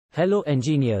Hello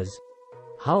engineers.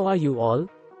 How are you all?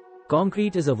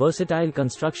 Concrete is a versatile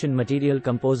construction material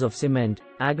composed of cement,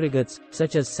 aggregates,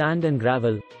 such as sand and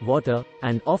gravel, water,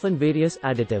 and often various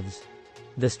additives.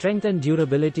 The strength and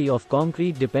durability of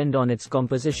concrete depend on its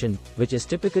composition, which is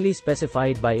typically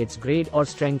specified by its grade or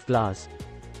strength class.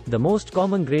 The most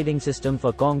common grading system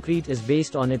for concrete is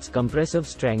based on its compressive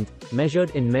strength, measured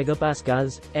in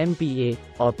megapascals, MPa,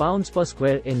 or pounds per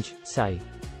square inch, SI.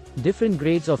 Different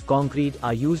grades of concrete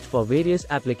are used for various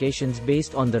applications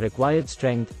based on the required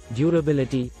strength,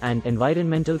 durability, and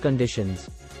environmental conditions.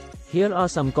 Here are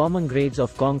some common grades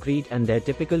of concrete and their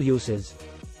typical uses.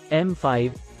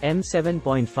 M5,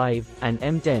 M7.5, and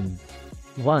M10.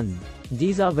 1.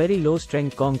 These are very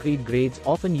low-strength concrete grades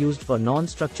often used for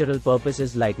non-structural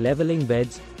purposes like leveling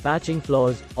beds, patching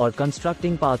floors, or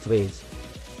constructing pathways.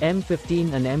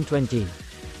 M15 and M20.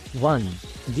 1.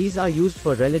 These are used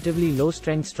for relatively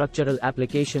low-strength structural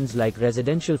applications like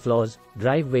residential floors,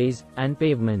 driveways, and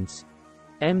pavements.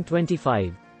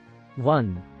 M25.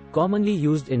 1. Commonly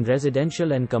used in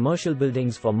residential and commercial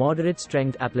buildings for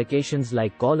moderate-strength applications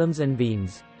like columns and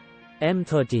beams.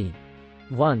 M30.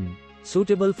 1.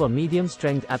 Suitable for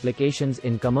medium-strength applications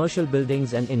in commercial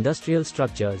buildings and industrial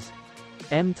structures.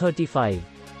 M35.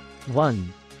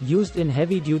 1. Used in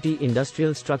heavy-duty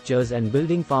industrial structures and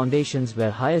building foundations where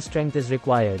higher strength is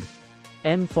required.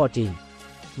 M40.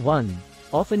 1.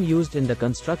 Often used in the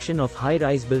construction of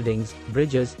high-rise buildings,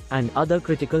 bridges, and other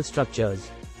critical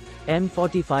structures.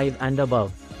 M45 and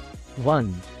above.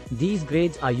 1. These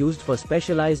grades are used for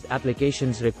specialized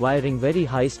applications requiring very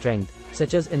high strength,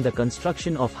 such as in the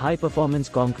construction of high-performance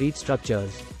concrete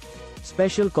structures.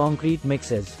 Special concrete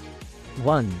mixes.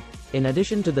 1. In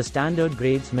addition to the standard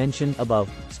grades mentioned above,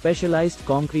 specialized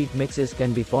concrete mixes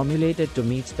can be formulated to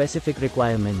meet specific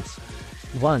requirements.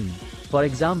 1. For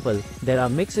example, there are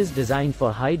mixes designed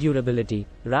for high durability,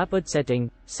 rapid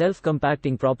setting,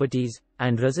 self-compacting properties,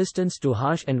 and resistance to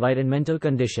harsh environmental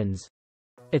conditions.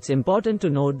 It's important to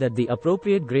note that the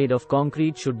appropriate grade of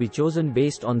concrete should be chosen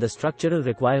based on the structural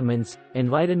requirements,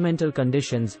 environmental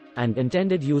conditions, and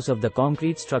intended use of the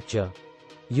concrete structure.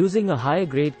 Using a higher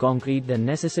grade concrete than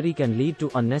necessary can lead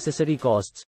to unnecessary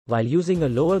costs, while using a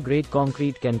lower grade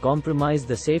concrete can compromise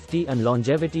the safety and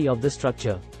longevity of the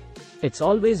structure. It's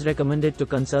always recommended to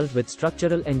consult with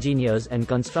structural engineers and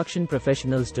construction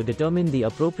professionals to determine the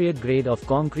appropriate grade of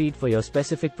concrete for your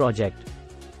specific project.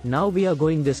 Now we are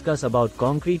going to discuss about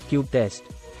concrete cube test.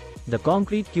 The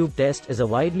concrete cube test is a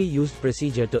widely used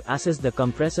procedure to assess the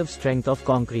compressive strength of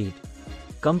concrete.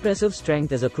 Compressive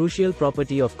strength is a crucial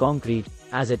property of concrete,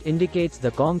 as it indicates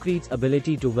the concrete's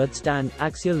ability to withstand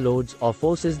axial loads or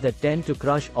forces that tend to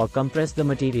crush or compress the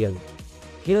material.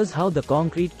 Here's how the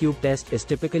concrete cube test is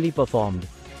typically performed.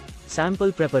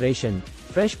 Sample preparation.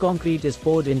 Fresh concrete is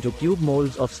poured into cube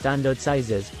molds of standard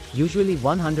sizes, usually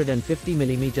 150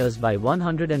 mm by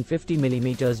 150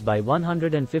 mm by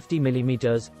 150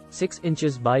 mm, 6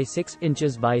 inches by 6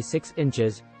 inches by 6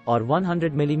 inches, or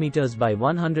 100 mm by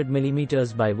 100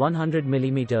 mm by 100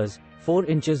 mm, 4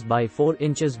 inches by 4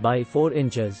 inches by 4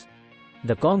 inches.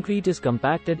 The concrete is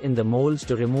compacted in the molds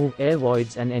to remove air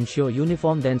voids and ensure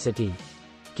uniform density.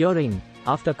 Curing.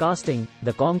 After casting,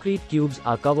 the concrete cubes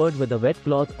are covered with a wet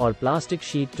cloth or plastic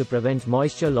sheet to prevent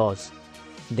moisture loss.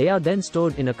 They are then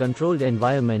stored in a controlled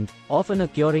environment, often a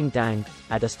curing tank,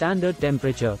 at a standard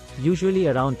temperature, usually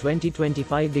around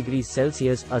 20-25 degrees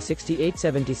Celsius or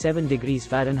 68-77 degrees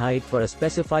Fahrenheit for a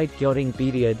specified curing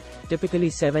period, typically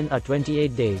 7 or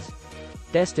 28 days.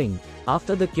 Testing.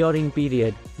 After the curing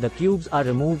period, the cubes are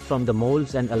removed from the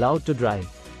molds and allowed to dry.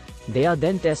 They are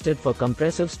then tested for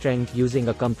compressive strength using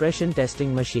a compression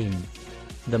testing machine.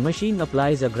 The machine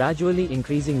applies a gradually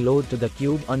increasing load to the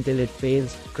cube until it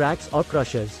fails, cracks or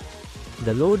crushes.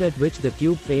 The load at which the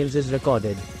cube fails is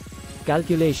recorded.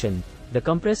 Calculation. The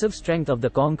compressive strength of the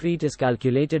concrete is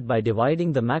calculated by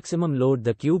dividing the maximum load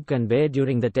the cube can bear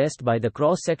during the test by the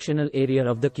cross-sectional area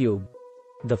of the cube.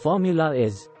 The formula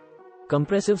is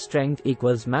compressive strength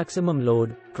equals maximum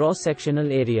load,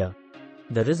 cross-sectional area.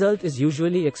 The result is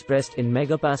usually expressed in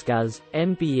megapascals,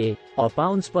 MPa, or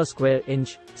pounds per square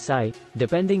inch, SI,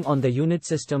 depending on the unit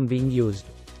system being used.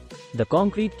 The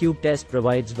concrete cube test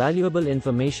provides valuable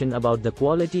information about the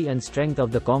quality and strength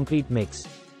of the concrete mix.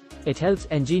 It helps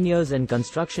engineers and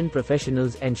construction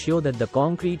professionals ensure that the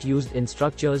concrete used in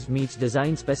structures meets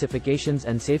design specifications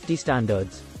and safety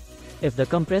standards. If the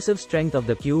compressive strength of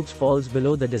the cubes falls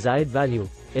below the desired value,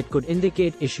 it could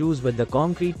indicate issues with the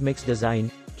concrete mix design,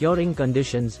 curing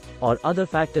conditions, or other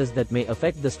factors that may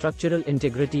affect the structural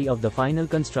integrity of the final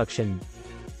construction.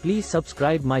 Please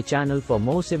subscribe my channel for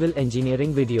more civil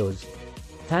engineering videos.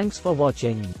 Thanks for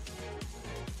watching.